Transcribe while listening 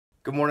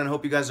Good morning.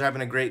 Hope you guys are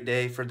having a great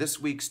day. For this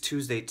week's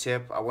Tuesday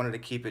tip, I wanted to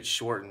keep it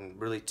short and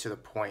really to the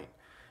point.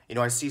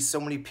 I see so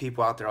many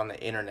people out there on the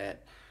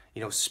internet,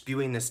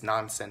 spewing this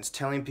nonsense,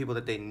 telling people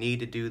that they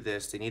need to do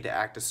this, they need to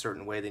act a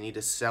certain way, they need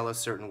to sell a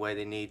certain way,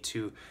 they need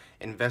to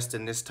invest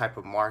in this type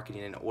of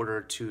marketing in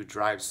order to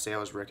drive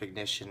sales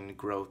recognition,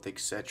 growth,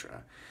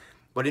 etc.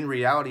 But in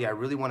reality, I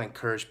really want to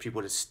encourage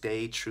people to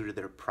stay true to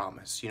their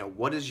promise.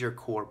 What is your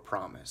core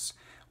promise?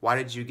 Why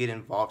did you get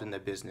involved in the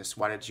business?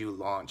 Why did you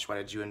launch? Why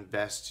did you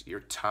invest your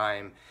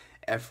time,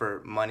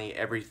 effort, money,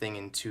 everything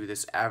into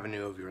this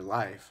avenue of your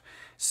life?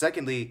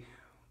 Secondly,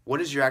 what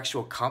is your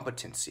actual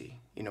competency?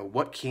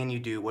 What can you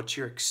do? What's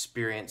your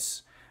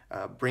experience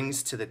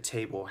brings to the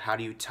table? How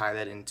do you tie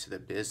that into the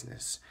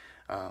business?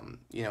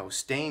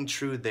 Staying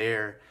true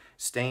there,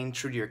 staying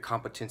true to your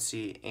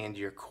competency and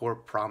your core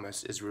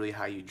promise is really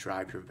how you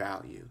drive your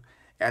value.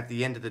 At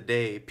the end of the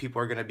day,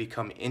 people are going to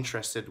become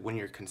interested when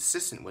you're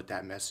consistent with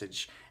that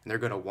message and they're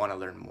going to want to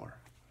learn more.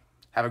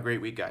 Have a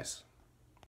great week, guys.